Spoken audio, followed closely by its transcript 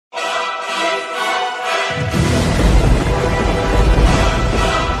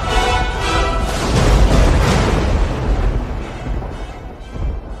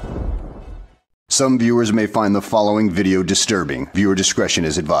Some viewers may find the following video disturbing. Viewer discretion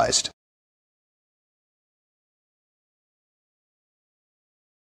is advised.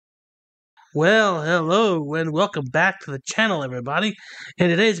 Well, hello and welcome back to the channel, everybody. In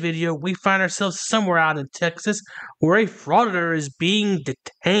today's video, we find ourselves somewhere out in Texas where a frauditor is being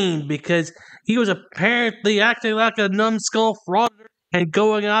detained because he was apparently acting like a numbskull frauditor and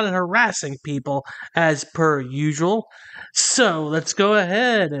going out and harassing people as per usual. So let's go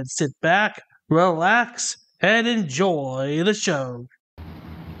ahead and sit back, relax, and enjoy the show.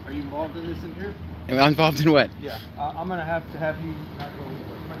 Are you involved in this in here? Am I involved in what? Yeah. I'm going to have you not go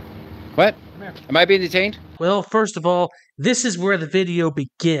anywhere. What? Am I being detained? Well, first of all, this is where the video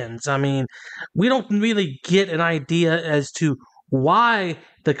begins. I mean, we don't really get an idea as to why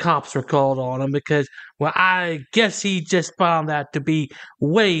the cops were called on him because, well, I guess he just found that to be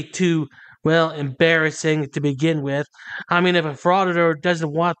way too, well, embarrassing to begin with. I mean, if a frauditor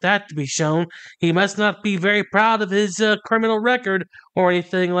doesn't want that to be shown, he must not be very proud of his criminal record or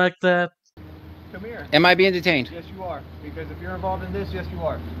anything like that. Come here. Am I being detained? Yes, you are. Because if you're involved in this, yes, you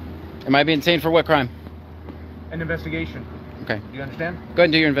are. Am I being detained for what crime? An investigation. Okay. Do you understand? Go ahead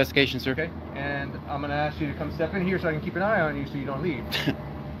and do your investigation, sir. Okay. And I'm going to ask you to come step in here so I can keep an eye on you so you don't leave.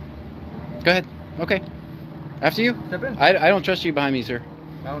 Go ahead. Okay. After you? Step in. I don't trust you behind me, sir.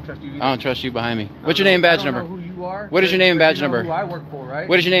 I don't trust you either. I don't trust you behind me. What's your name and badge number? I don't know who you are. What is your name and badge you know number? who I work for, right?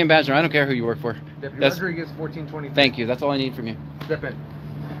 What is your name and badge number? I don't care who you work for. Deputy Rodriguez, 1423. Thank you. That's all I need from you. Step in.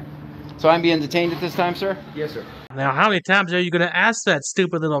 So I'm being detained at this time, sir? Yes, sir. Now, how many times are you going to ask that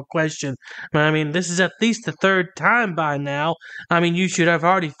stupid little question? I mean, this is at least the third time by now. I mean, you should have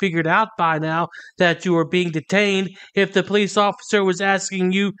already figured out by now that you were being detained if the police officer was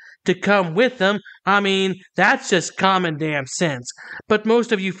asking you to come with them. I mean, that's just common damn sense. But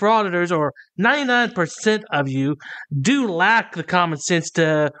most of you frauditors, or 99% of you, do lack the common sense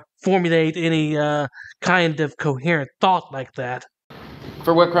to formulate any kind of coherent thought like that.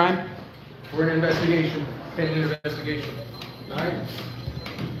 For what crime? We're in an investigation. Pending investigation. All right?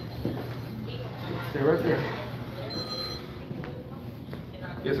 Stay right there.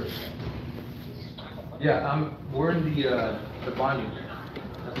 Yes, sir. Yeah, we're in the bonding.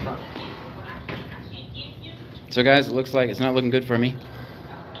 That's fine. So guys, it looks like it's not looking good for me.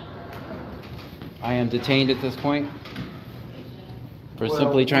 I am detained at this point for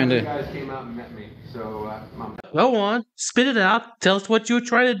simply trying to... You guys came out and met me, so Go on, spit it out. Tell us what you were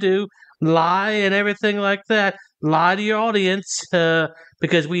trying to do. Lie and everything like that. Lie to your audience,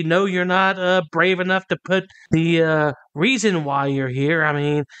 because we know you're not brave enough to put the reason why you're here. I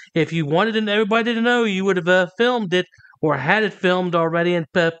mean, if you wanted everybody to know, you would have filmed it or had it filmed already and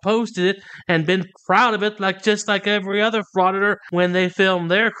posted it and been proud of it, just like every other frauditor when they film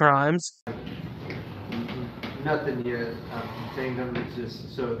their crimes. nothing yet. I'm detained him. It's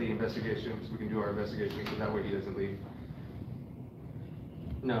just so the investigation, so we can do our investigation, so that way he doesn't leave.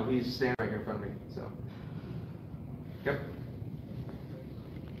 No, he's standing right here in front of me, so. Yep.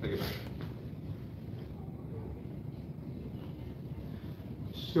 I'll get back.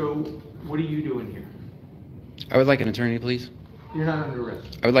 So, what are you doing here? I would like an attorney, please. You're not under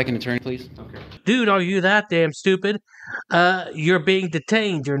arrest. I would like an attorney, please. Okay. Dude, are you that damn stupid? You're being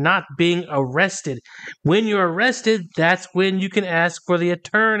detained. You're not being arrested. When you're arrested, that's when you can ask for the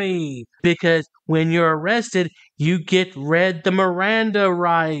attorney. Because when you're arrested, you get read the Miranda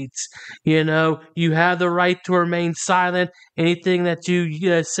rights. You know, you have the right to remain silent. Anything that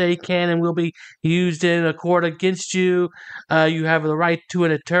you say can and will be used in a court against you. You have the right to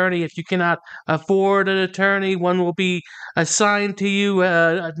an attorney. If you cannot afford an attorney, one will be assigned to you,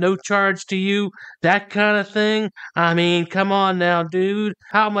 no charge to you, that kind of thing. I mean, come on now, dude.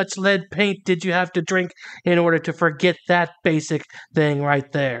 How much lead paint did you have to drink in order to forget that basic thing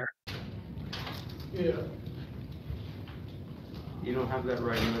right there? Yeah. You don't have that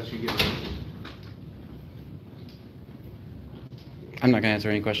right unless you get it. I'm not going to answer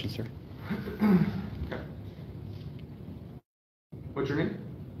any questions, sir. Okay. What's your name?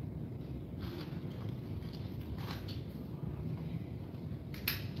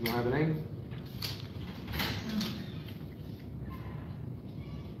 You don't have a name?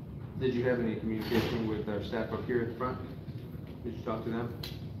 Did you have any communication with our staff up here at the front? Did you talk to them?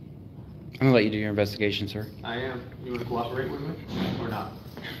 I'm going to let you do your investigation, sir. I am. You want to cooperate with me or not?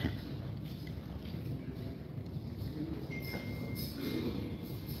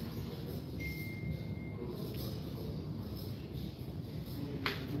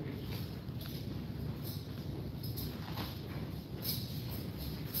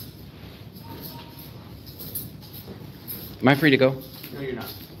 Am I free to go? No, you're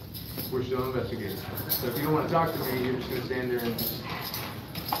not. We're still investigating. So if you don't want to talk to me, you're just going to stand there and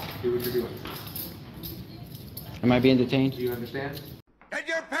do what you're doing. Am I being detained? Do you understand? Did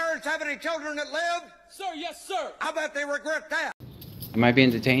your parents have any children that lived? Sir, yes, sir. I bet they regret that. Am I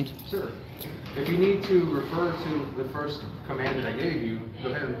being detained? Sir, if you need to refer to the first command that I gave you, go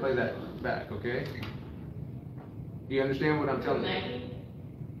ahead and play that back, okay? Do you understand what I'm telling you?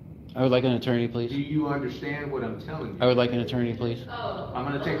 I would like an attorney, Do please. you understand what I'm telling you? I would like an attorney, please. I'm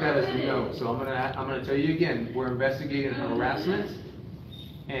gonna take that as a no, so I'm gonna tell you again, we're investigating harassment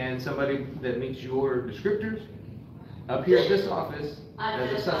and somebody that meets your descriptors up here at this office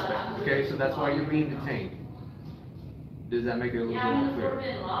as a suspect, okay? So that's why you're being detained. Does that make it a little bit more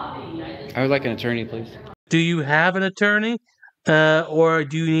clear? I would like an attorney, please. Do you have an attorney? Or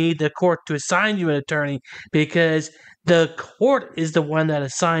do you need the court to assign you an attorney? Because the court is the one that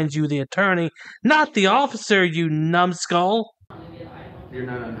assigns you the attorney, not the officer, you numbskull. You're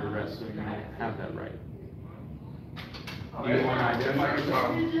not under arrest, so you don't have that right. Do you want to identify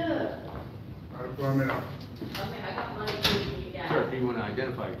yourself? Sir, do you want to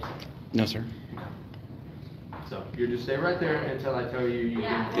identify yourself? No, sir. So you just stay right there until I tell you you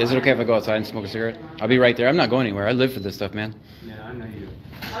can. Is it okay if I go outside and smoke a cigarette? I'll be right there. I'm not going anywhere. I live for this stuff, man. Yeah, I know you do.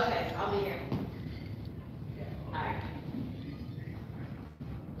 Okay, I'll be here. Alright.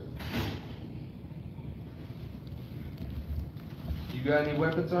 You got any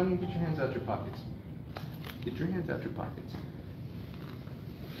weapons on you? Get your hands out your pockets. Get your hands out your pockets.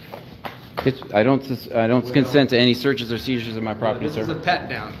 I don't consent to any searches or seizures of my property, This is a sir. pat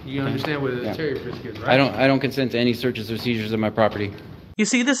down. You understand what a Yeah. Terry frisk is, right? I don't consent to any searches or seizures of my property. You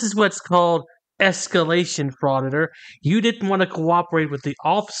see, this is what's called escalation, Frauditor. You didn't want to cooperate with the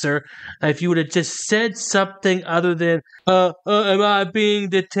officer. If you would have just said something other than, am I being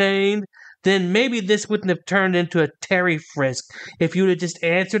detained? Then maybe this wouldn't have turned into a Terry frisk. If you would have just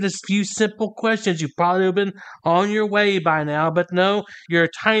answered a few simple questions, you probably would have been on your way by now. But no, your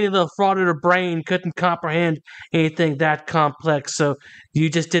tiny little Frauditor brain couldn't comprehend anything that complex, so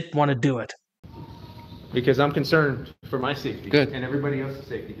you just didn't want to do it. Because I'm concerned for my safety. Good. And everybody else's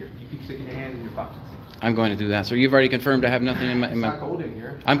safety here. You keep sticking your hand in your pockets. I'm going to do that, sir. You've already confirmed I have nothing in It's not my... cold in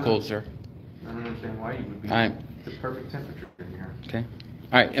here. I'm cold, sir. I don't understand why you would be. I'm- It's the perfect temperature in here. Okay.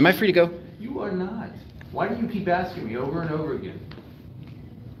 All right. Am I free to go? You are not. Why do you keep asking me over and over again?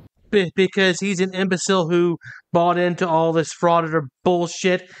 Because he's an imbecile who bought into all this Frauditor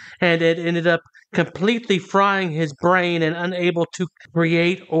bullshit, and it ended up completely frying his brain and unable to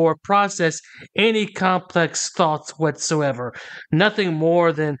create or process any complex thoughts whatsoever. Nothing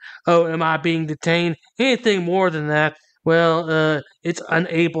more than, oh, am I being detained? Anything more than that, well, it's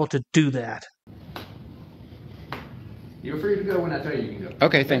unable to do that. You're free to go when I tell you you can go.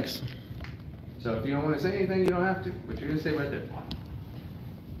 Okay, thanks. So if you don't want to say anything, you don't have to, but you're going to stay right there.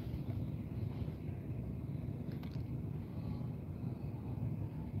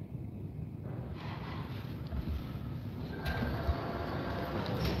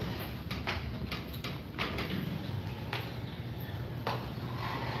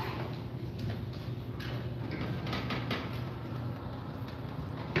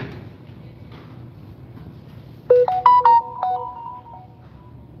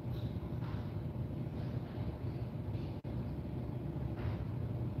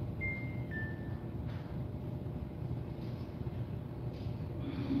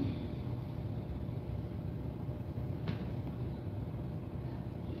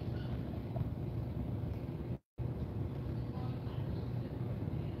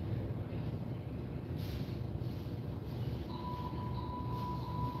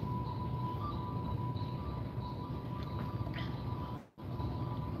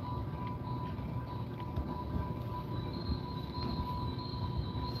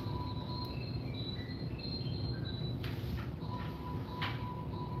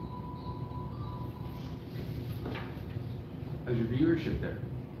 How's your viewership there?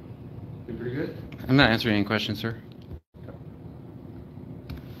 Been pretty good? I'm not answering any questions, sir.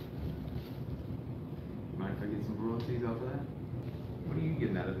 Mind if I get some royalties off of that? What are you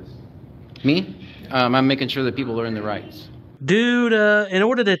getting out of this? Me? I'm making sure that people learn their rights. Dude, in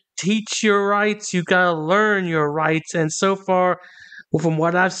order to teach your rights, you gotta learn your rights, and so far, well, from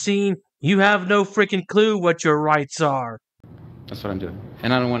what I've seen, you have no freaking clue what your rights are. That's what I'm doing.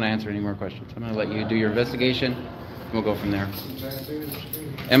 And I don't want to answer any more questions. I'm going to let you do your investigation. We'll go from there.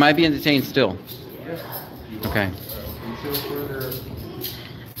 Am I being detained still? Yes. Okay. Until further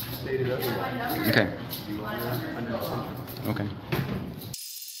stated otherwise. Okay. You are under detention. Okay.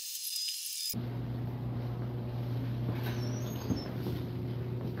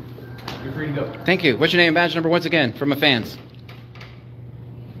 You're free to go. Thank you. What's your name and badge number once again for my fans?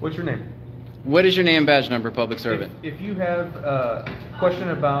 What's your name? What is your name and badge number, public servant? If you have a question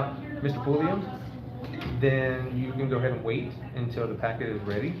about Mr. Pulliam, then you can go ahead and wait until the packet is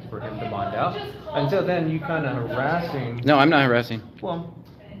ready for him to bond out. Until then, you kind of harassing. No, I'm not harassing. Well,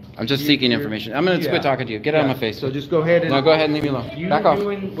 I'm just seeking information. I'm gonna quit talking to you. Get out of my face. So just go ahead and. No, go ahead and leave me alone. You Back off.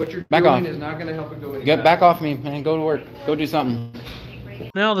 doing what you're Back doing off. is not going to help it go any Get back off me, man. Go to work. Go do something.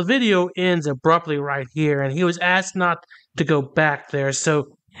 Now, the video ends abruptly right here, and he was asked not to go back there, so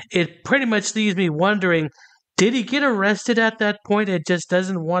it pretty much leaves me wondering, did he get arrested at that point and just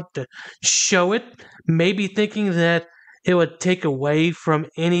doesn't want to show it? Maybe thinking that it would take away from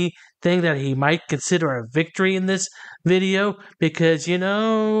anything that he might consider a victory in this video, because, you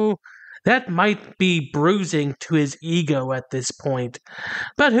know, that might be bruising to his ego at this point.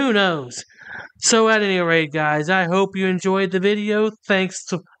 But who knows? So at any rate, guys, I hope you enjoyed the video. Thanks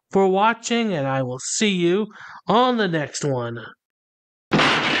for watching, and I will see you on the next one.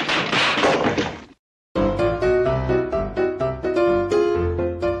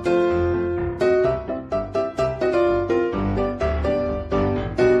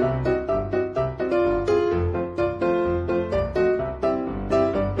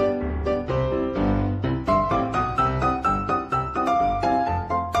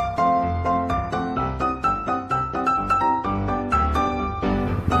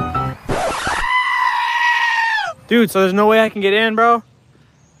 Dude, so there's no way I can get in, bro?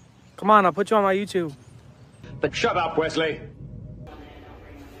 Come on, I'll put you on my YouTube. But shut up, Wesley.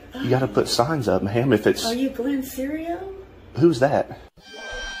 You gotta put signs up, ma'am, if it's... Are you Glenn Serio? Who's that?